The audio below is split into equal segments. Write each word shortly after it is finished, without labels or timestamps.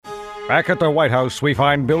Back at the White House, we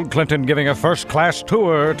find Bill Clinton giving a first-class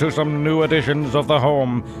tour to some new additions of the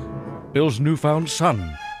home. Bill's newfound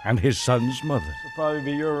son and his son's mother. It'll probably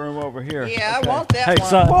be your room over here. Yeah, okay. I want that hey, one.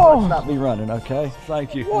 son, Whoa. let's not be running, okay?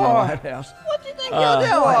 Thank you for Whoa. the White House. What do you think you're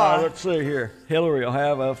doing? Let's see here. Hillary will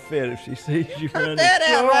have a fit if she sees you running. That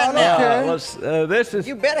out right now. This is.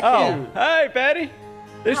 You better Oh, hey, Betty.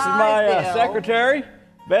 This is my Bill. secretary,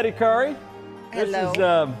 Betty Curry. Hello. This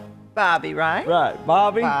is Bobby, right? right,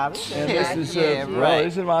 Bobby. Bobby. And Yeah, this is yeah, well, right.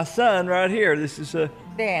 this is my son right here. This is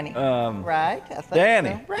Danny. Danny, Right? I think so.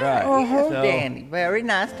 right. Yes, So- Danny. Very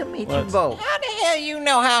nice to meet you Let's- both. How the hell you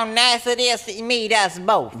know how nice it is to meet us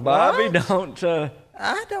both? Bobby, What? don't.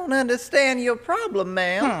 I don't understand your problem,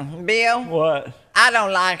 ma'am. Bill, What? I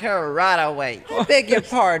don't like her right away. I beg your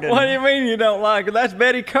pardon. What do you mean you don't like her? That's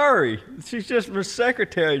Betty Curry. She's just my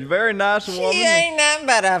secretary. Very nice woman. She ain't nothing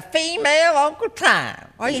but a female Uncle Tom.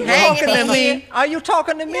 Are you hanging talking to in me? here. Are you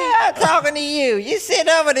talking to me? Yeah, I'm talking to you. You sit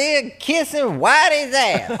over there kissing Whitey's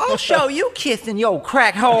ass. I'll show you kissing your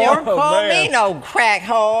crack You whore. don't call me man. no crack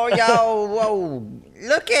whore, yo. Whoa.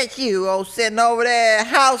 Look at you, sitting over there,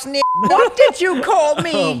 house nigga. What did you call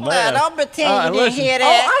me? Oh, man. Don't pretend All you right, didn't listen. hear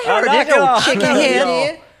that. Oh, I heard knock it, it old off. chicken I know head. y'all.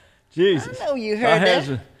 Yeah. Jesus. I know you I heard had that.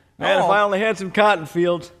 some- man, if Oh. I only had some cotton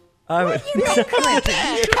fields, I would. say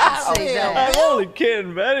that. I'm only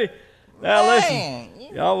kidding, Betty. Now Man,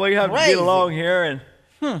 listen, y'all, we have to crazy. get along here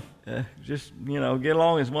and just get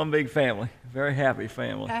along as one big family. Very happy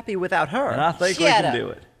family. Happy without And her. I think we Shut can up. do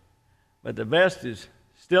it. But the best is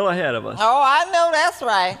still ahead of us. Oh, I know that's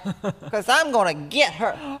right. Because I'm going to get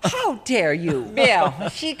her. How dare you? Bill,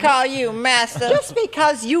 she call you master. Just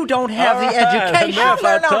because you don't have All the right, education enough. to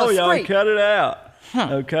learn I on told the y'all, street. cut it out.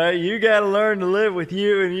 Okay, you got to learn to live with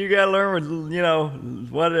you, and you got to learn with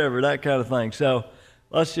whatever that kind of thing. So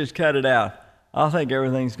let's just cut it out. I think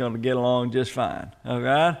everything's going to get along just fine. All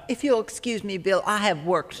right? If you'll excuse me, Bill, I have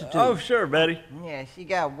work to do. Oh, sure, Betty. Yeah, she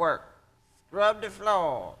got work. Scrub the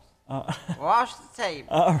floors. Wash the table.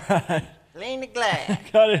 All right, Clean the glass.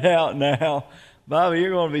 cut it out now, Bobby.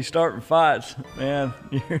 You're going to be starting fights, man.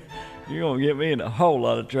 You're going to get me in a whole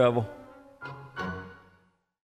lot of trouble.